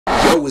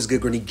Yo, what's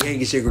good, Grundy gang?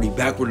 It's Grundy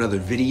back with another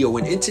video,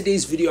 and in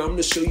today's video I'm going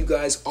to show you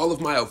guys all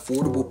of my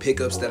affordable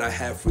pickups that I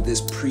have for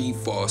this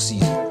pre-fall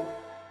season.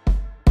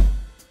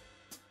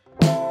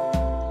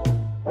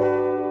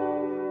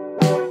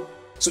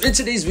 So in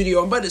today's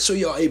video, I'm about to show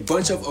y'all a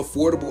bunch of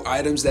affordable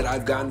items that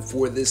I've gotten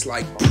for this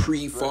like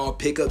pre-fall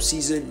pickup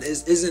season.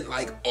 This isn't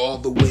like all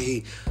the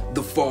way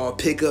the fall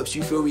pickups,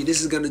 you feel me? This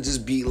is gonna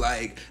just be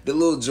like the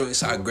little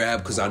joints I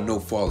grab because I know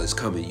fall is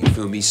coming, you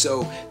feel me?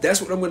 So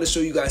that's what I'm gonna show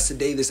you guys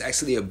today. There's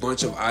actually a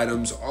bunch of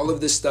items. All of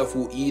this stuff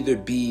will either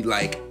be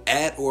like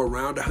at or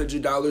around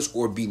 $100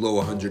 or below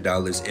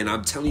 $100. And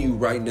I'm telling you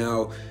right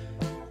now,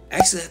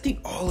 actually I think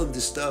all of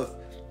this stuff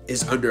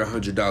is under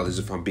 $100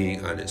 if I'm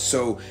being honest.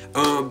 So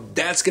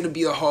that's gonna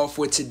be a haul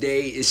for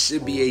today. It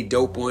should be a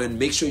dope one.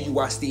 Make sure you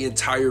watch the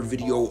entire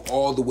video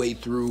all the way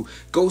through.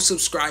 Go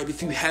subscribe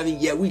if you haven't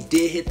yet. We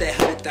did hit that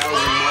 100,000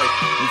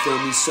 mark, you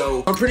feel me?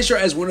 So I'm pretty sure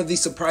as one of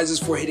these surprises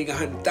for hitting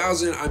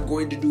 100,000, I'm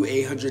going to do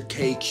a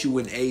 100K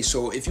Q&A.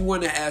 So if you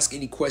want to ask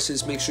any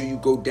questions, make sure you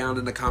go down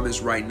in the comments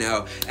right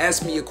now,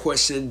 ask me a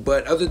question.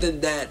 But other than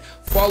that,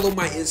 follow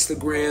my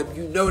Instagram.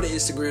 You know the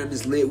Instagram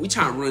is lit. We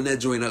trying to run that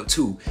joint up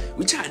too.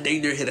 We trying to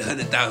dang near hit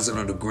 100,000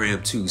 on the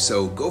gram too,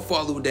 so go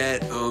follow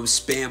that,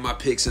 spam my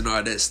pics and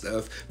all that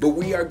stuff. But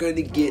we are going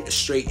to get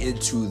straight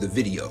into the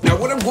video. Now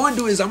what I'm going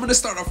to do is I'm going to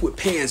start off with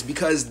pants,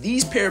 because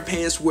these pair of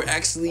pants were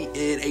actually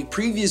in a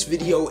previous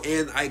video,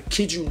 and I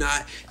kid you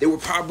not, they were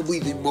probably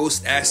the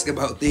most asked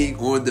about thing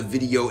on the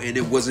video, and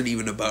it wasn't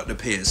even about the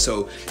pants.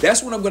 So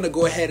that's what I'm going to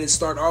go ahead and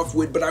start off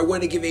with. But I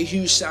want to give a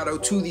huge shout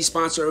out to the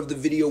sponsor of the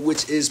video,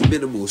 which is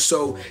Minimal.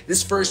 So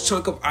this first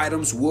chunk of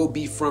items will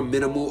be from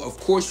Minimal. Of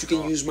course, you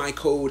can use my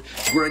code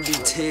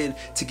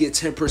Grundy10 to get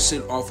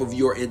 10% off of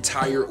your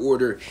entire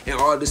order, and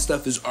all this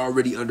stuff is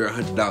already under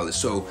 $100.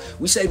 So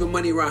we saving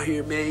money around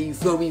here, man, you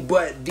feel me?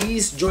 But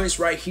these joints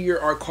right here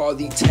are called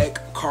the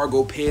Tech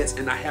Cargo Pants,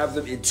 and I have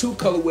them in two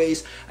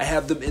colorways. I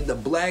have them in the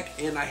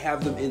black and I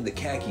have them in the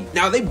khaki.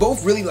 Now they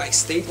both really like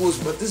staples,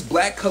 but this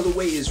black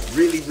colorway is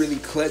really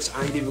clutch.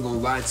 I ain't even gonna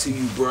lie to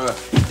you,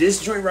 bruh.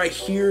 This joint right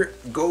here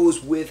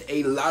goes with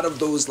a lot of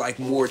those like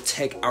more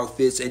tech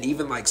outfits and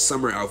even like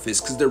summer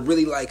outfits, because they're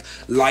really like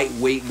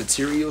lightweight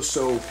material,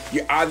 so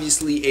you're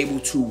obviously able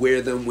to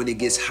wear them when it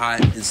gets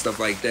hot and stuff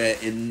like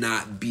that and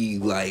not be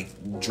like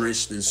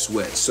drenched in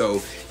sweat.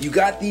 So you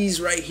got these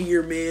right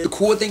here, man. The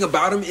cool thing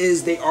about them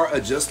is they are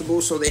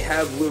adjustable, so they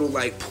have little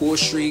like pull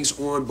strings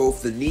on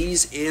both the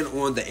knees and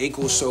on the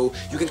ankles, so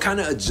you can kind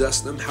of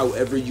adjust them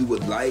however you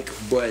would like.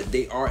 But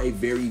they are a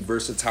very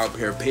versatile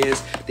pair of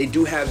pants. They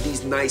do have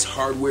these nice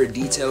hardware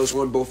details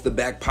on both the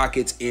back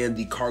pockets and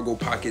the cargo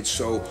pockets,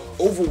 so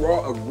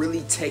overall a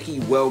really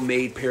techie,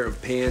 well-made pair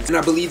of pants. And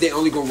I believe they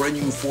only gonna run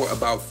you for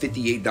about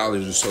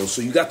 $58 or so.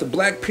 So you got the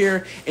black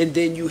pair, and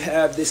then you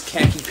have this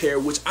khaki pair,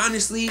 which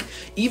honestly,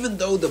 even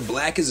though the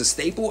black is a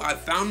staple, I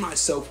found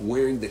myself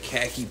wearing the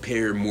khaki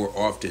pair more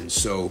often.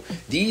 So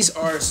these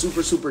are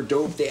super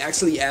dope. They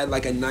actually add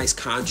like a nice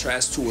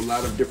contrast to a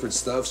lot of different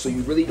stuff, so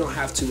you really don't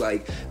have to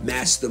like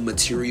match the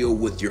material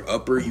with your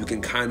upper. You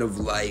can kind of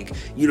like,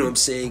 you know what I'm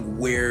saying,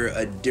 wear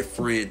a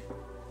different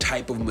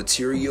type of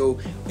material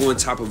on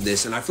top of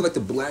this. And I feel like the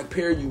black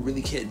pair, you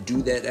really can't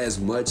do that as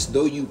much,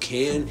 though you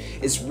can.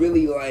 It's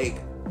really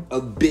like a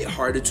bit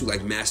harder to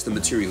like match the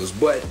materials.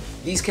 But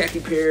these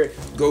khaki pair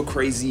go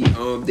crazy.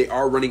 They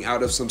are running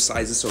out of some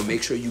sizes, so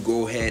make sure you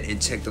go ahead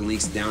and check the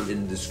links down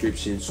in the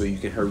description so you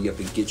can hurry up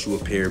and get you a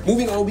pair.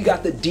 Moving on, we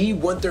got the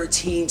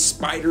D113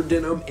 spider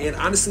denim, and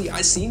honestly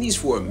I seen these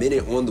for a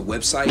minute on the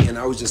website and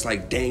I was just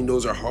like, dang,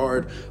 those are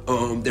hard.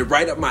 They're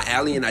right up my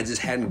alley and I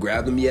just hadn't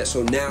grabbed them yet,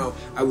 so now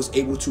I was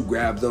able to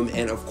grab them.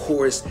 And of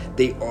course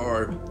they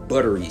are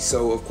buttery,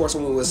 so of course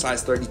I'm with a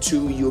size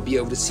 32. You'll be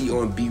able to see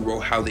on B-roll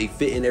how they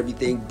fit and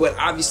everything. But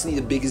obviously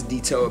the biggest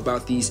detail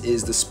about these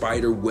is the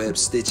spider web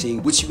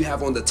stitching, which you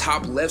have on the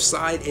top left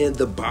side and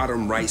the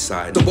bottom right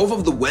side. So both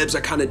of the webs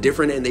are kind of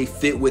different and they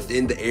fit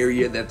within the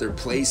area that they're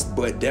placed,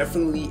 but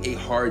definitely a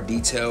hard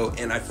detail.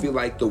 And I feel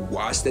like the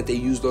wash that they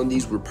used on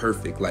these were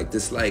perfect. Like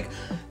this like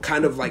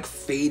kind of like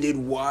faded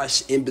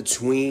wash in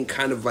between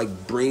kind of like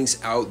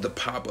brings out the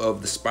pop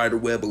of the spider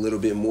web a little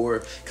bit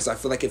more, because I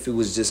feel like if it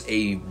was just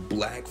a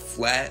black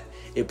flat,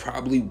 it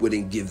probably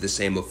wouldn't give the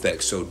same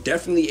effect. So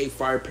definitely a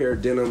fire pair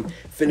of denim.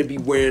 Finna be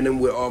wearing them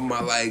with all my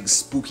like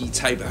spooky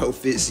type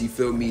outfits, you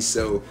feel me?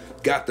 So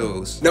got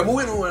those. Now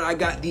moving on, I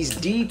got these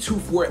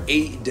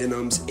D248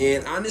 denims,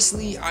 and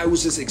honestly I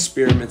was just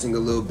experimenting a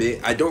little bit.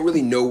 I don't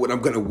really know what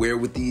I'm gonna wear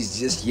with these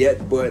just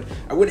yet, but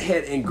I went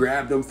ahead and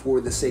grabbed them for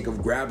the sake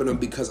of grabbing them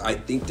because I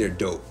think they're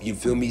dope, you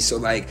feel me? So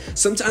like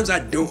sometimes I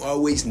don't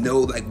always know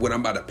like what I'm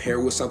about to pair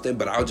with something,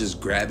 but I'll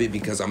just grab it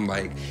because I'm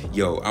like,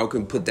 yo, I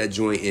can put that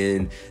joint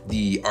in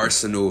the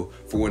arsenal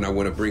for when I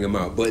want to bring them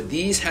out. But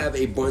these have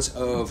a bunch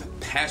of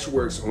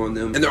patchworks on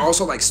them, and they're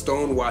also like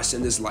stone washed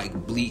in this like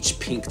bleach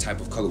pink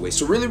type of colorway.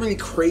 So really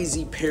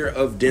crazy pair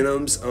of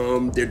denims.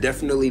 They're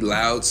definitely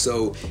loud,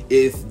 so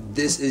if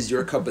this is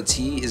your cup of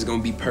tea, it's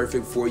gonna be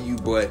perfect for you.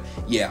 But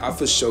yeah, I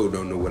for sure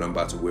don't know what I'm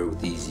about to wear with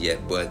these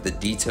yet, but the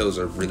details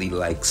are really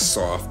like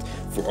soft,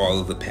 for all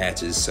of the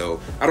patches. So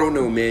I don't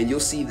know, man. You'll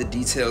see the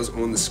details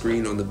on the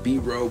screen on the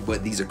B-roll,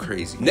 but these are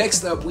crazy.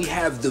 Next up, we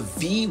have the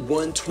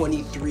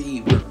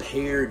V123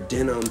 repair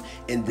denim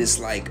in this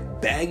like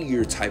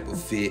baggier type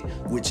of fit,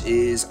 which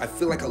is, I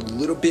feel like, a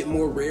little bit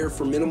more rare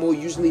for minimal.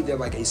 Usually they're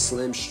like a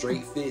slim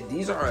straight fit.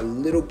 These are a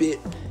little bit,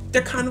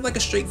 they're kind of like a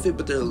straight fit,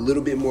 but they're a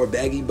little bit more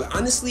baggy. But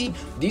honestly,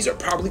 these are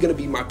probably gonna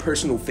be my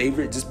personal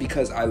favorite just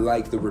because I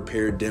like the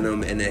repaired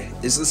denim, and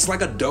it's just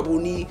like a double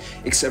knee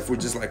except for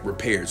just like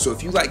repaired. So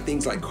if you like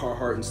things like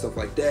Carhartt and stuff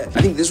like that,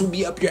 I think this would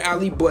be up your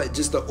alley, but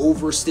just the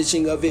over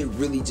stitching of it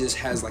really just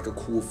has like a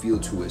cool feel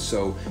to it.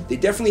 So they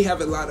definitely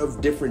have a lot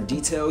of different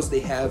details. They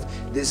have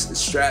this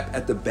strap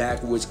at the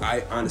back, which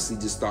I honestly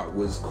just thought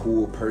was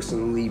cool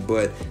personally,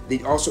 but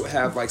they also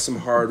have like some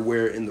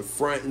hardware in the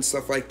front and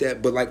stuff like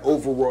that. But like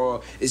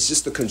overall, it's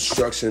just the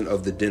construction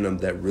of the denim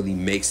that really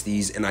makes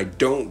these, and I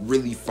don't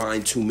really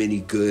find too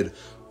many good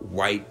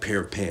white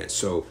pair of pants.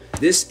 So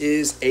this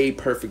is a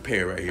perfect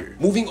pair right here.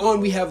 Moving on,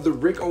 we have the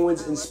Rick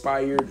Owens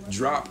inspired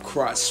drop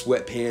crotch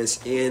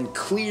sweatpants, and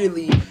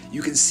clearly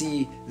you can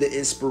see the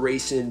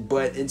inspiration,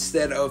 but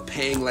instead of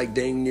paying like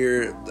dang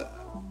near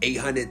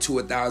 $800 to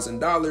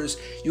 $1,000,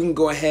 you can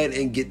go ahead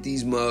and get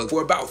these mugs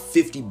for about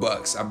 50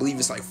 bucks. I believe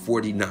it's like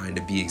 49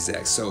 to be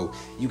exact. So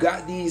you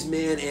got these,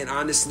 man, and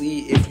honestly,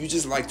 if you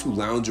just like to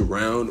lounge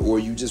around, or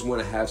you just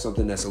want to have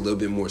something that's a little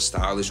bit more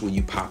stylish when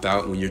you pop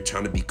out, when you're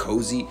trying to be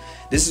cozy,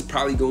 this is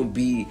probably going to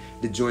be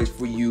the joints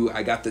for you.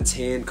 I got the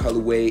tan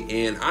colorway,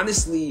 and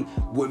honestly,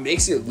 what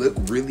makes it look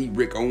really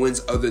Rick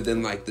Owens, other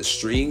than like the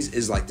strings,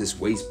 is like this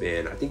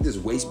waistband. I think this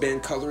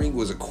waistband coloring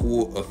was a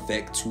cool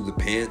effect to the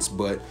pants,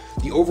 but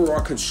the overall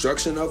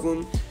construction of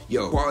them,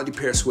 yo, quality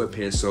pair of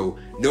sweatpants. So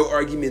no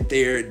argument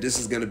there. This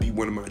is gonna be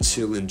one of my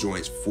chillin'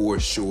 joints for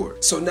sure.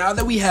 So now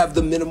that we have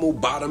the minimal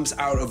bottoms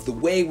out of the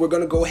way, we're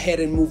gonna go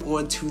ahead and move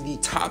on to the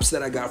tops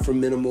that I got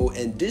from minimal.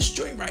 And this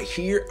joint right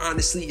here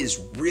honestly is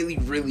really,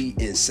 really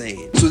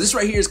insane. So this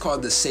right here is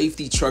called the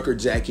safety trucker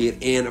jacket,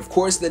 and of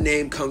course the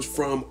name comes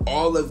from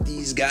all of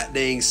these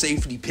goddamn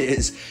safety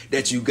pins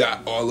that you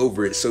got all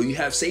over it. So you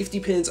have safety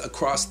pins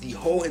across the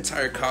whole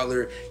entire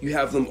collar, you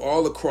have them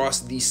all across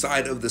the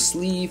side of the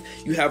sleeve,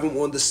 you have them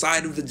on the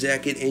side of the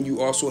jacket, and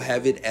you also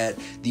have it at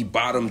the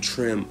bottom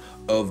trim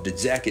of the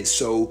jacket.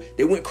 So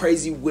they went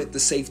crazy with the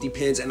safety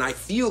pins, and I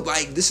feel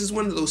like this is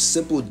one of those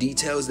simple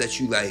details that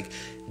you like,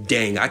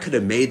 dang, I could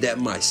have made that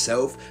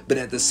myself, but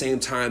at the same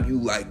time you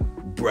like,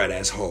 bruh,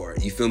 that's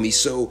hard, you feel me?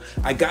 So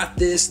I got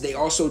this. They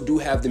also do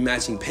have the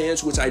matching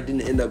pants, which I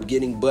didn't end up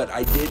getting, but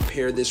I did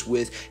pair this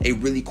with a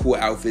really cool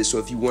outfit. So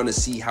if you want to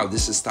see how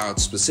this is styled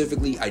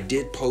specifically, I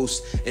did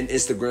post an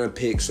Instagram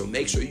pic, so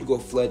make sure you go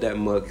flood that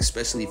mug,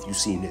 especially if you've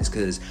seen this,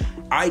 because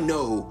I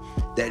know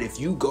that if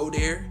you go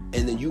there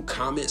and then you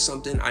comment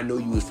something, I know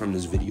you was from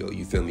this video,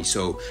 you feel me?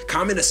 So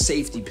comment a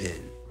safety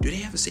pin. Do they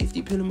have a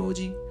safety pin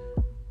emoji?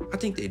 I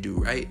think they do,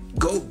 right?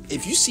 Go,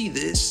 if you see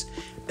this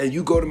and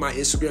you go to my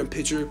Instagram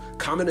picture,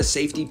 comment a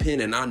safety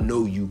pin, and I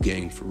know you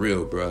gang for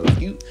real, bro. Like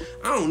I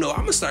don't know,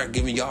 I'm gonna start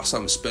giving y'all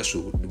something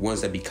special, the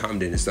ones that be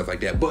commenting and stuff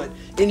like that. But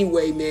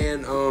anyway,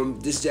 man,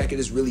 this jacket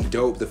is really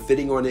dope. The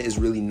fitting on it is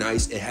really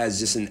nice. It has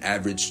just an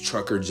average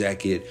trucker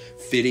jacket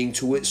fitting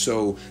to it,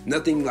 so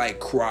nothing like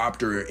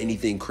cropped or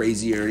anything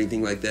crazy or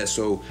anything like that.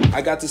 So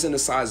I got this in a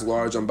size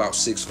large. I'm about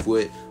 6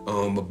 foot,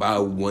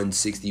 about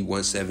 160,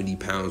 170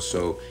 pounds.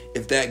 So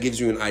if that gives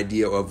you an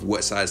idea of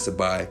what size to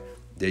buy,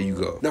 there you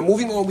go. Now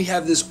moving on, we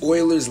have this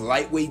Oilers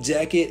lightweight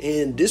jacket,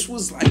 and this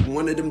was like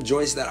one of them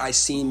joints that I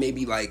seen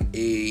maybe like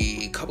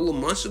a couple of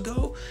months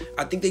ago.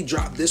 I think they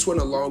dropped this one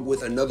along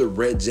with another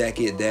red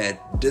jacket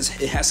that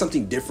it has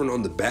something different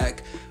on the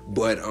back,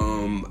 but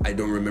I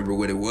don't remember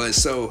what it was.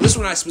 So this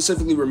one I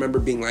specifically remember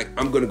being like,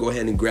 I'm gonna go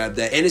ahead and grab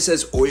that. And it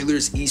says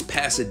Oilers East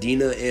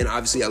Pasadena, and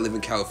obviously I live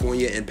in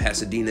California and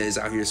Pasadena is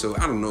out here, so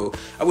I don't know,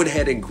 I went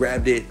ahead and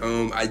grabbed it.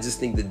 I just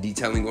think the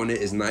detailing on it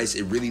is nice.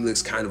 It really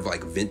looks kind of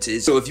like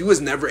vintage. So if you was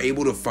never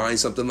able to find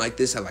something like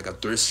this at like a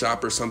thrift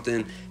shop or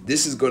something,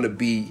 this is gonna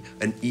be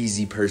an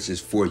easy purchase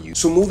for you.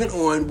 So moving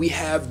on, we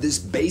have this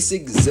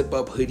basic zip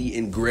up hoodie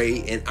in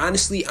gray, and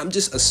honestly I'm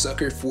just a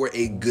sucker for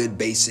a good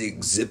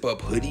basic zip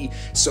up hoodie,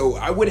 so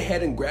I went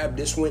ahead and grabbed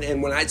this one.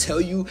 And when I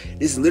tell you,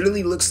 this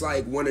literally looks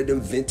like one of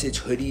them vintage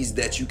hoodies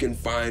that you can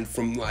find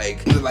from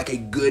like either like a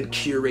good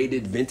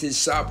curated vintage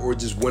shop or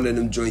just one of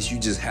them joints you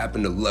just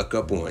happen to luck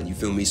up on, you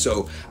feel me?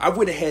 So I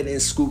went ahead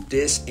and scooped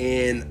this,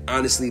 and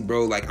honestly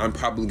bro, like I'm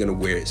probably gonna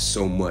wear it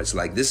so much.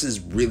 Like this is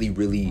really,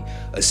 really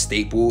a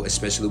staple,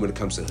 especially when it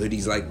comes to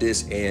hoodies like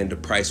this, and the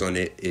price on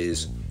it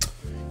is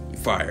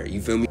fire, you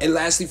feel me? And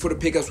lastly, for the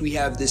pickups, we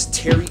have this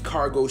Terry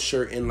cargo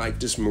shirt in like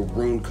this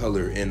maroon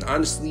color, and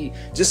honestly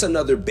just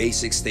another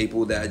basic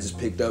staple that I just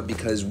picked up,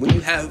 because when you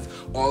have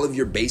all of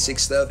your basic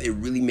stuff, it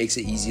really makes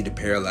it easy to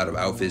pair a lot of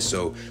outfits.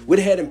 So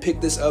went ahead and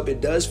picked this up. It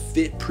does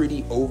fit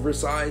pretty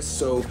oversized,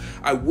 so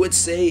I would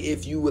say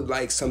if you would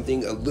like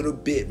something a little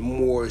bit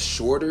more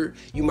shorter,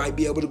 you might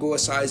be able to go a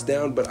size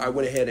down, but I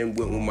went ahead and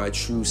went with my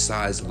true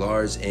size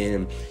large,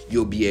 and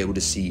you'll be able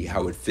to see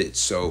how it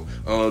fits. So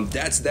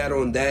that's that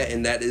on that,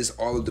 and that is is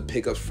all of the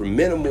pickups for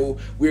Minimal,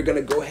 we're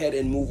gonna go ahead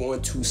and move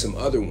on to some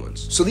other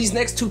ones. So these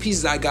next two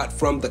pieces I got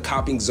from the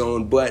Copping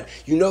Zone, but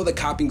you know the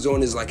Copping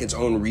Zone is like its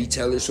own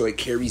retailer, so it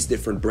carries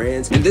different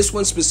brands. And this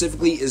one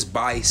specifically is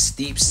by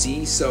Steep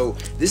C. So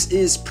this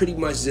is pretty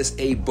much just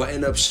a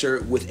button-up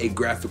shirt with a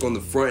graphic on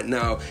the front.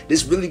 Now,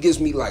 this really gives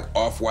me like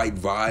off-white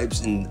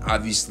vibes, and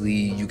obviously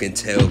you can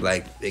tell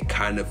like it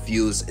kind of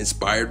feels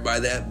inspired by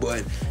that,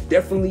 but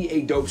definitely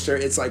a dope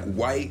shirt. It's like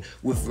white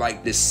with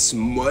like this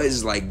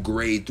smudge like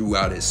gray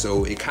throughout it,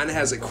 so it kind of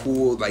has a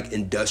cool like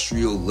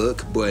industrial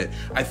look, but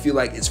I feel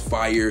like it's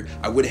fire.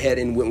 I went ahead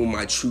and went with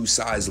my true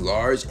size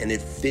large, and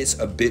it fits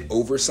a bit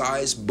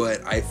oversized,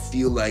 but I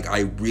feel like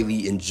I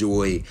really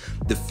enjoy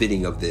the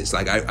fitting of this.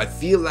 Like I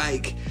feel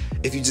like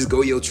if you just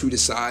go your true to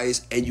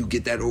size and you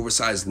get that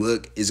oversized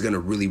look, it's gonna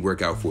really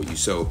work out for you.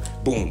 So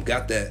boom,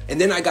 got that.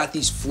 And then I got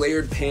these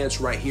flared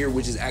pants right here,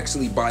 which is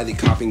actually by the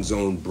Copping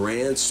Zone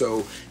brand.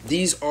 So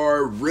these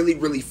are really,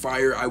 really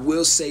fire. I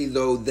will say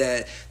though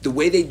that the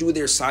way they do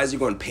their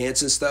sizing on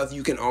pants and stuff,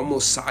 you can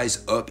almost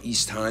size up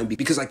each time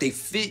because like they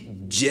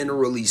fit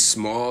generally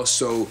small.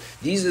 So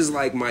these is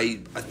like my,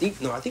 I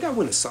think I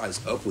went a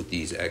size up with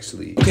these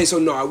actually. Okay, so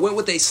no, I went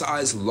with a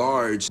size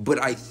large,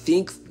 but I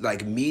think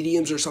like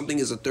mediums or something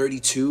is a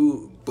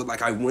 32, but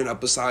like I went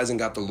up a size and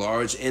got the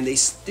large, and they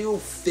still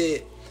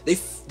fit, they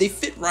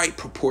fit right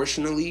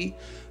proportionally,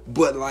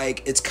 but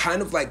like it's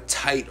kind of like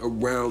tight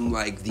around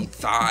like the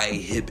thigh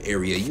hip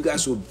area. You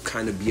guys will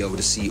kind of be able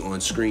to see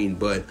on screen,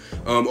 but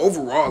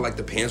overall like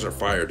the pants are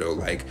fire though.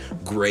 Like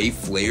gray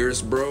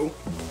flares, bro.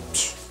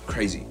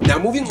 Crazy. Now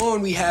moving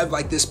on, we have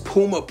like this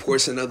Puma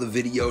portion of the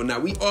video. Now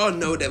we all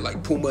know that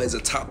like Puma is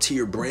a top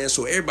tier brand,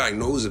 so everybody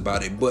knows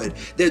about it, but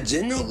they're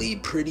generally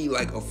pretty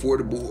like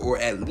affordable, or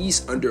at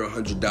least under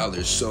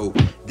 $100. So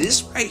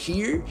this right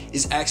here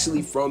is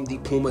actually from the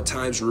Puma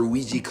times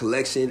Rhude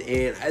collection,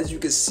 and as you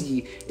can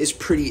see, it's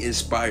pretty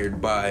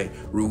inspired by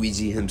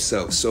Rhude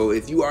himself. So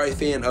if you are a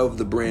fan of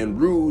the brand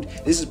Rhude,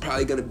 this is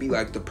probably gonna be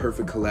like the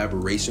perfect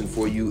collaboration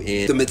for you.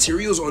 And the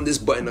materials on this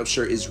button-up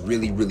shirt is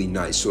really, really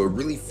nice. So it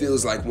really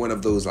feels like one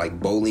of those like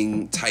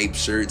bowling type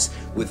shirts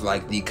with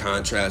like the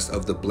contrast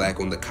of the black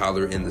on the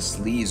collar and the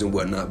sleeves and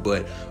whatnot.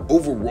 But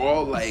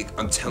overall, like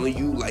I'm telling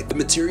you, like the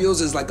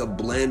materials is like a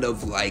blend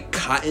of like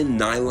cotton,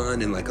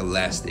 nylon, and like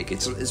elastic.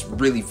 It's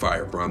really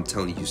fire, bro, I'm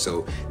telling you.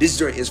 So this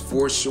joint is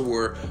for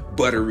sure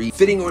buttery.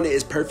 Fitting on it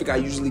is perfect. I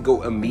usually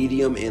go a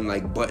medium in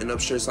like button-up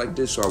shirts like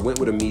this, so I went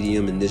with a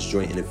medium in this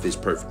joint and it fits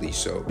perfectly.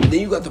 So and then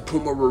you got the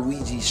Puma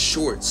Rhude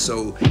shorts.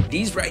 So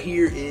these right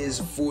here is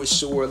for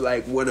sure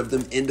like one of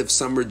them end of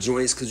summer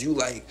joints, because you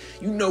like,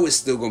 you know it's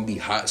still gonna be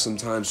hot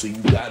sometimes, so you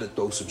gotta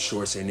throw some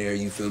shorts in there,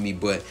 you feel me?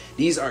 But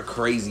these are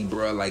crazy,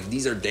 bro. Like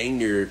these are dang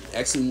near,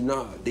 actually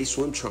nah, they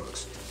swim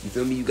trunks, you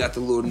feel me? You got the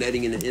little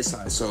netting in the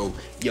inside. So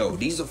yo,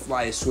 these are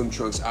flyest swim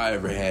trunks I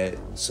ever had.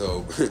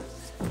 So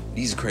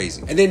these are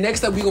crazy. And then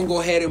next up, we're gonna go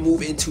ahead and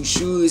move into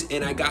shoes,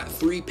 and I got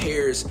 3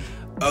 pairs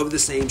of the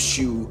same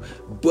shoe,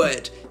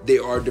 but they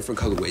are different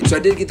colorways. So I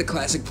did get the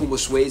classic Puma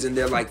suedes, and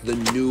they're like the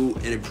new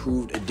and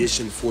improved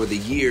edition for the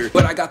year.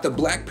 But I got the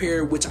black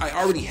pair, which I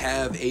already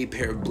have a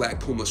pair of black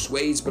Puma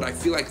suedes, but I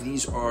feel like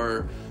these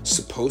are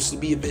supposed to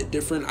be a bit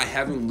different. I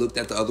haven't looked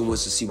at the other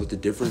ones to see what the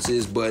difference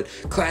is, but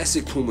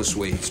classic Puma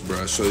suedes,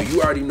 bro. So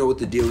you already know what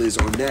the deal is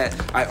on that.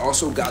 I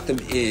also got them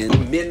in a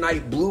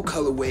midnight blue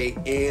colorway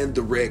and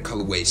the red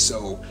colorway.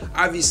 So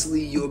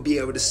obviously you'll be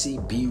able to see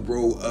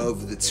B-roll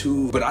of the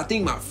two, but I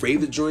think my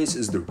favorite joints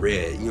is the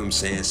red, you know what I'm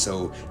saying?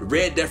 So the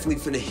red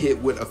definitely finna hit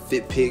with a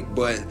fit pick,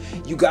 but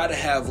you gotta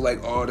have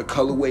like all the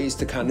colorways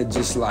to kind of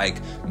just like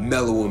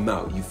mellow them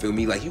out, you feel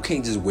me? Like you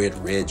can't just wear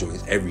the red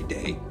joints every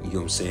day, you know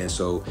what I'm saying?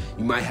 So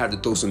you might have to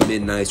throw some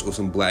midnights or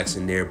some blacks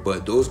in there,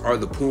 but those are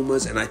the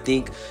Pumas, and I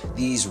think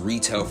these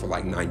retail for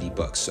like 90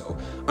 bucks, so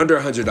under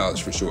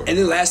 $100 for sure. And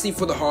then lastly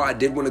for the haul, I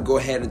did want to go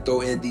ahead and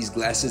throw in these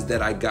glasses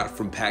that I got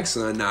from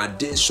PacSun. Now I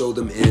did show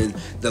them in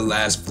the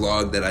last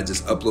vlog that I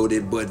just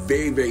uploaded, but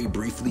very, very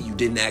briefly. You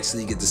didn't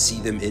actually get to see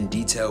them in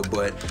detail,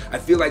 but I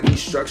feel like the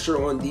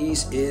structure on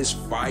these is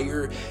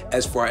fire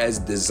as far as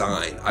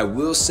design. I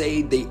will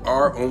say they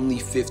are only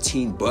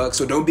 15 bucks,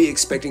 so don't be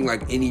expecting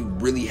like any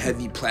really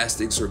heavy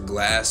plastics or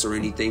glass or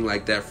anything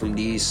like that from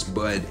these.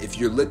 But if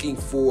you're looking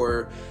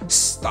for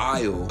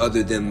style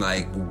other than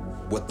like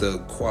what the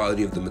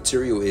quality of the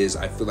material is,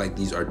 I feel like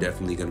these are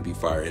definitely gonna be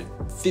fire.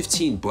 And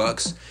 15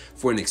 bucks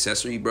for an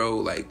accessory, bro,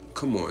 like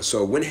come on.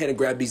 So I went ahead and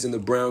grabbed these in the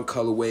brown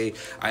colorway.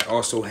 I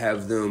also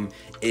have them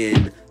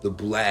in the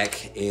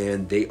black,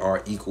 and they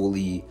are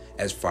equally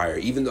as fire.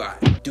 Even though I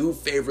do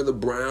favor the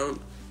brown,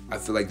 I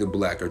feel like the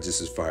black are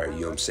just as fire, you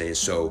know what I'm saying?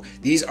 So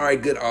these are a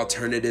good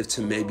alternative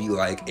to maybe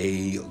like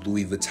a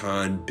Louis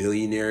Vuitton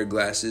billionaire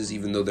glasses,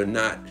 even though they're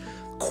not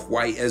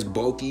quite as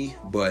bulky,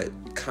 but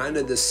kind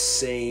of the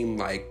same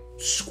like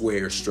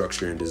square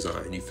structure and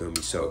design, you feel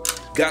me? So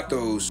got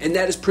those, and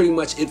that is pretty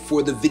much it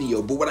for the video.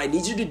 But what I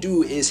need you to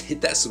do is hit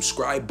that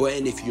subscribe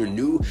button if you're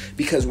new,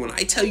 because when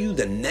I tell you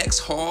the next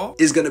haul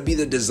is gonna be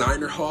the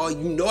designer haul,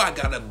 you know I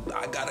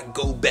gotta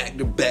go back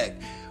to back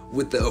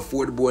with the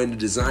affordable and the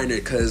designer,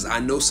 because I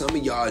know some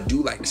of y'all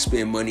do like to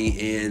spend money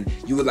and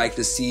you would like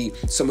to see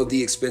some of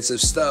the expensive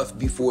stuff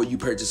before you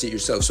purchase it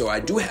yourself. So I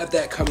do have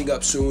that coming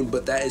up soon,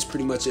 but that is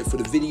pretty much it for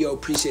the video.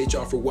 Appreciate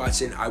y'all for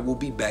watching. I will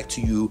be back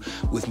to you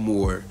with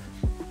more.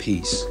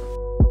 Peace.